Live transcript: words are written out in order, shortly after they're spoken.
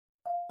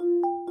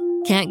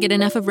Can't get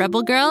enough of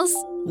Rebel Girls?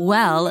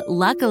 Well,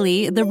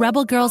 luckily, the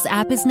Rebel Girls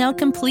app is now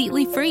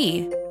completely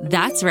free.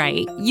 That's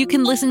right. You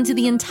can listen to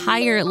the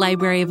entire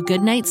library of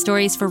goodnight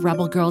stories for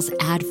Rebel Girls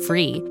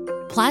ad-free.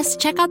 Plus,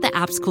 check out the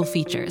app's cool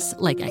features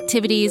like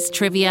activities,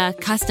 trivia,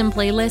 custom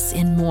playlists,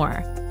 and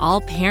more.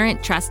 All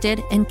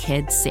parent-trusted and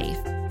kids-safe.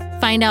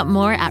 Find out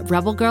more at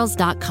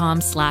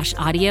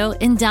rebelgirls.com/audio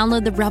and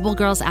download the Rebel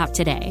Girls app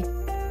today.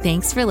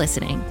 Thanks for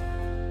listening.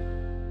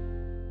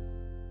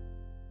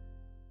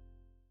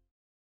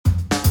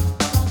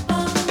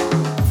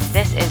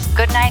 This is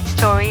Goodnight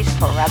Stories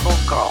for Rebel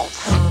Girls.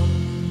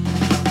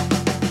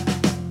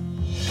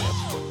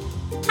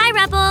 Hi,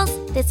 Rebels!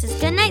 This is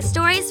Goodnight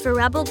Stories for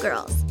Rebel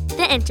Girls,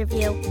 the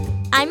interview.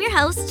 I'm your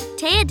host,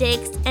 Taya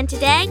Diggs, and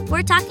today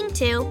we're talking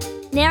to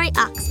Neri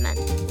Oxman,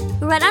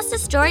 who read us the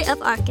story of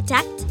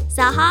architect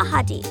Zaha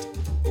Hadid.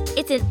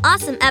 It's an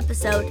awesome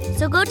episode,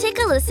 so go take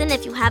a listen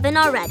if you haven't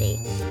already.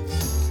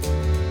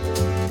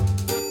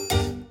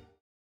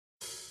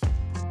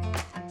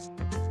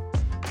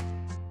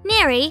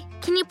 Neri,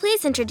 can you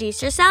please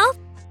introduce yourself?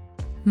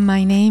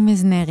 My name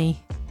is Neri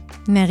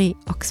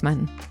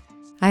Oxman.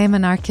 I am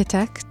an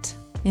architect,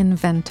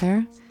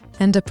 inventor,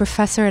 and a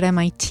professor at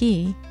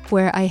MIT,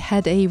 where I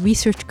had a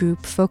research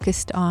group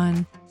focused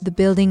on the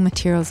building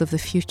materials of the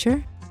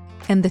future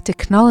and the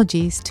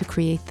technologies to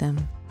create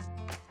them.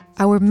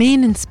 Our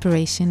main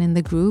inspiration in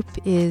the group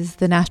is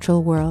the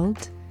natural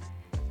world,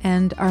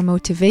 and our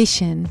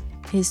motivation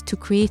is to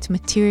create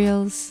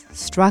materials,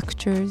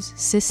 structures,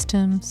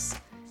 systems,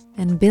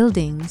 and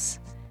buildings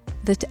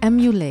that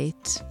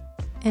emulate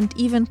and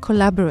even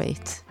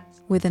collaborate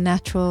with the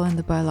natural and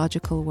the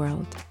biological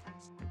world.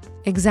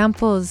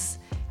 Examples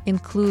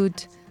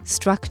include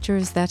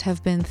structures that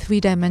have been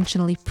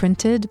three-dimensionally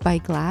printed by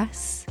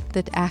glass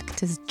that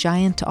act as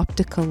giant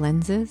optical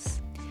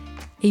lenses,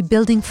 a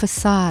building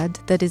facade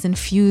that is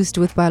infused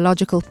with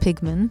biological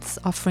pigments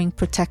offering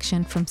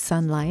protection from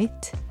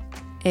sunlight,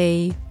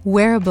 a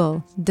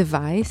wearable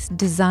device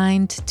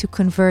designed to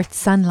convert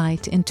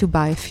sunlight into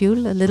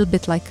biofuel, a little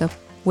bit like a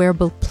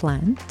wearable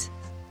plant,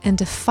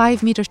 and a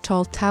 5-meter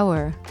tall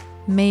tower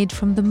made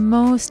from the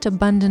most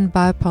abundant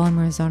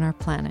biopolymers on our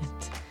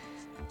planet,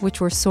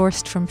 which were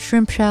sourced from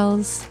shrimp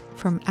shells,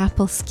 from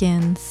apple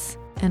skins,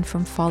 and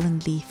from fallen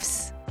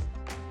leaves.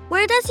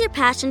 Where does your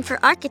passion for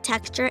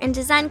architecture and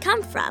design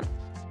come from?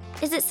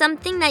 Is it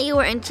something that you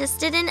were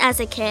interested in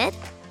as a kid?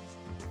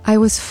 I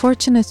was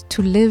fortunate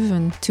to live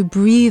and to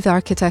breathe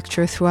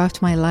architecture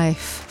throughout my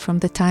life from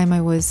the time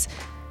I was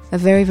a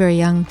very, very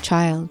young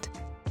child.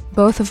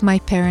 Both of my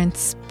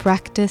parents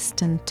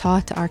practiced and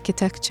taught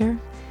architecture,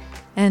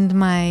 and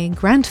my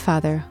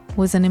grandfather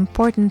was an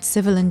important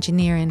civil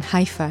engineer in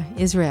Haifa,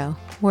 Israel,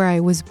 where I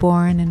was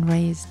born and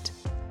raised.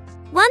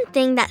 One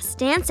thing that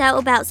stands out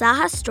about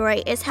Zaha's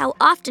story is how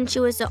often she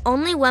was the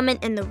only woman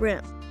in the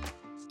room.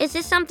 Is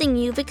this something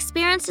you've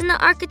experienced in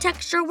the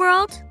architecture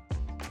world?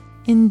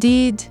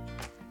 Indeed,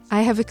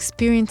 I have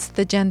experienced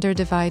the gender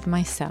divide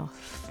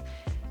myself.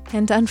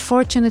 And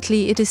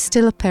unfortunately, it is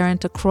still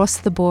apparent across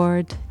the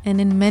board and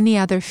in many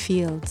other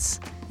fields,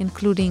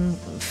 including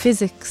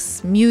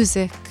physics,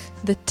 music,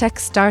 the tech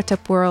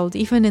startup world,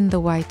 even in the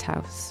White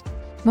House.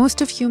 Most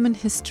of human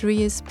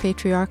history is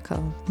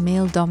patriarchal,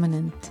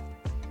 male-dominant.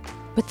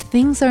 But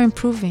things are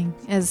improving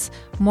as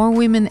more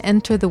women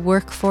enter the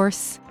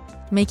workforce,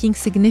 making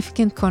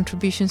significant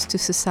contributions to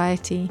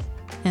society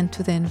and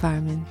to the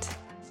environment.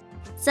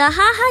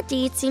 Zaha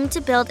Hadid seemed to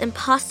build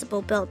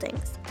impossible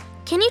buildings.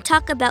 Can you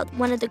talk about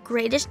one of the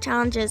greatest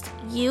challenges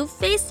you've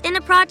faced in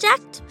a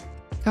project?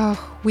 Oh,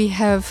 we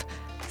have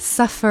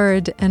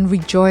suffered and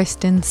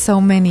rejoiced in so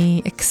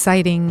many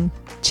exciting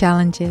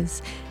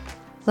challenges.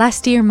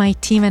 Last year, my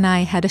team and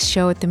I had a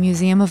show at the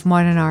Museum of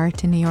Modern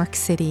Art in New York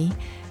City,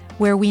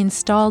 where we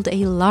installed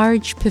a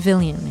large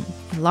pavilion,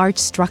 a large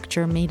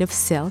structure made of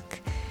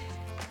silk.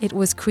 It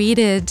was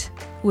created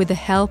with the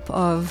help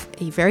of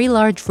a very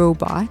large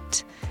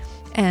robot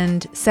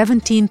and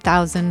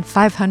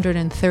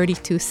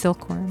 17,532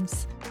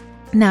 silkworms.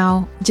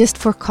 Now, just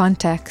for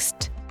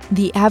context,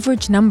 the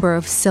average number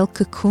of silk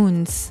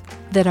cocoons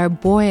that are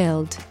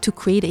boiled to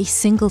create a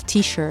single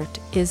t-shirt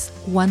is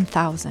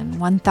 1,000.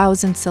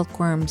 1,000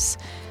 silkworms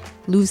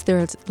lose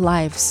their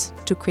lives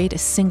to create a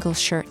single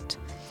shirt.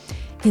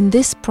 In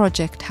this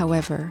project,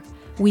 however,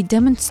 we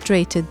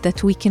demonstrated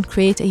that we can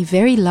create a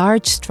very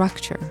large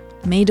structure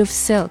made of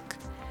silk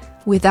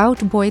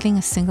without boiling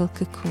a single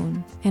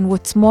cocoon. And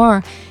what's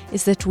more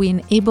is that we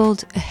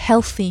enabled a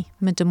healthy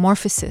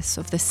metamorphosis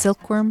of the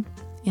silkworm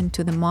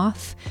into the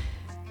moth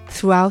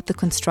throughout the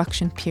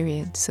construction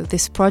period. So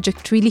this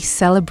project really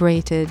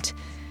celebrated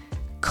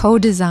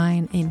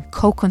co-design and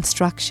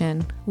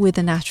co-construction with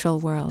the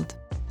natural world.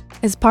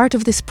 As part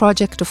of this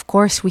project, of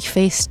course, we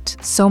faced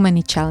so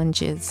many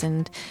challenges,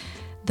 and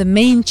the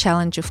main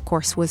challenge, of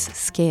course, was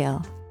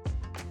scale.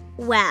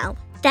 Wow,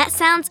 that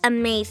sounds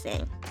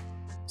amazing.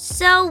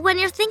 So, when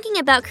you're thinking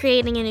about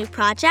creating a new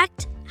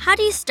project, how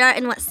do you start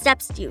and what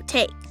steps do you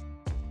take?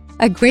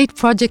 A great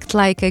project,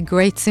 like a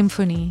great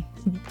symphony,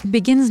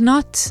 begins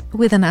not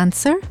with an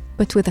answer,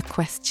 but with a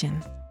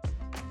question.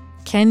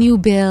 Can you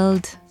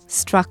build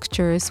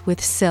structures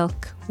with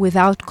silk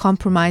without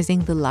compromising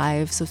the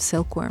lives of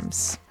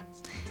silkworms?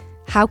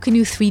 How can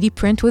you 3D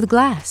print with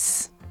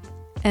glass?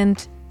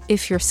 And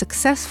if you're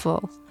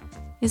successful,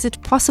 is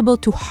it possible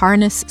to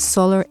harness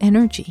solar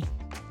energy?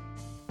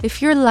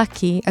 If you're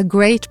lucky, a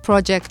great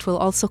project will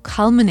also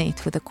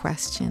culminate with a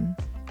question,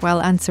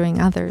 while answering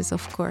others,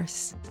 of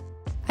course.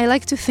 I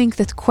like to think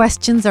that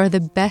questions are the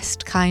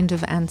best kind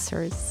of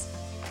answers,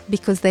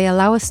 because they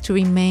allow us to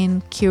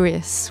remain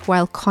curious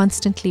while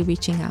constantly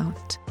reaching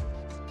out.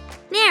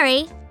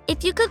 Neri,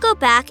 if you could go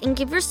back and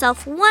give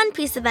yourself one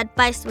piece of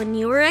advice when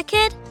you were a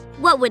kid,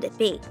 what would it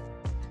be?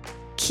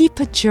 Keep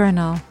a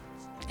journal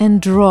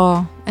and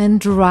draw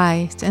and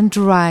write and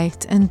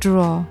write and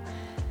draw.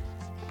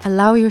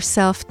 Allow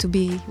yourself to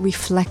be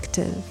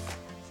reflective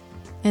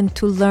and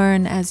to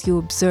learn as you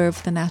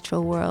observe the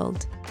natural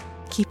world.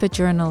 Keep a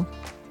journal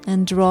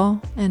and draw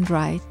and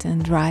write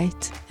and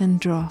write and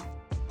draw.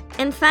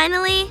 And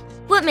finally,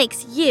 what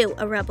makes you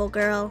a rebel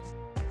girl?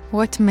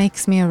 What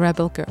makes me a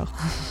rebel girl?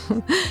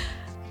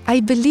 I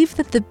believe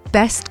that the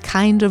best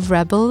kind of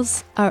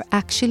rebels are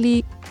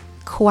actually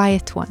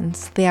quiet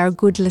ones. They are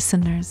good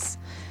listeners.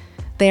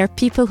 They are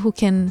people who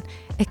can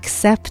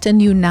accept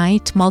and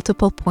unite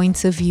multiple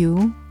points of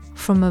view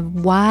from a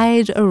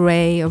wide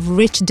array of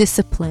rich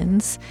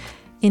disciplines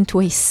into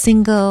a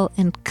single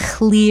and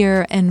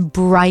clear and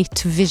bright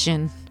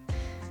vision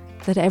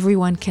that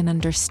everyone can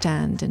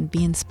understand and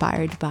be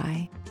inspired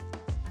by.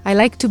 I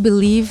like to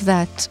believe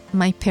that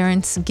my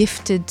parents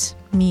gifted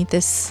me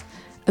this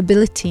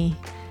ability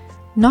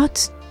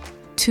not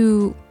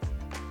to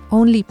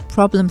only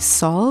problem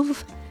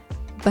solve,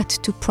 but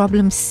to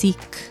problem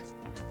seek.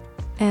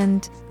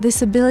 And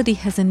this ability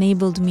has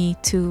enabled me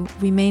to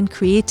remain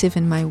creative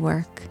in my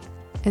work,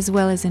 as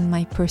well as in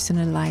my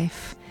personal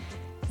life,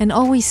 and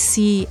always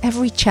see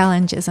every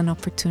challenge as an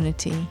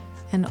opportunity,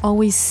 and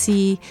always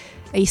see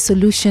a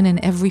solution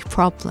in every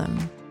problem,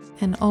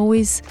 and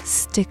always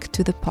stick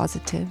to the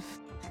positive.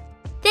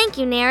 Thank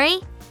you, Neri.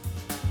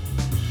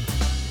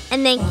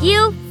 And thank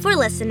you for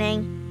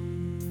listening.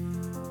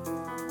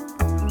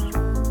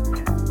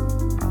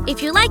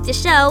 If you like the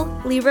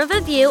show, leave a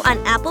review on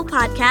Apple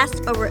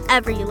Podcasts or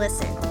wherever you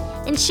listen,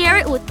 and share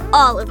it with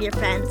all of your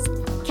friends.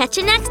 Catch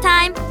you next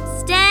time.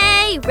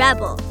 Stay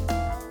rebel.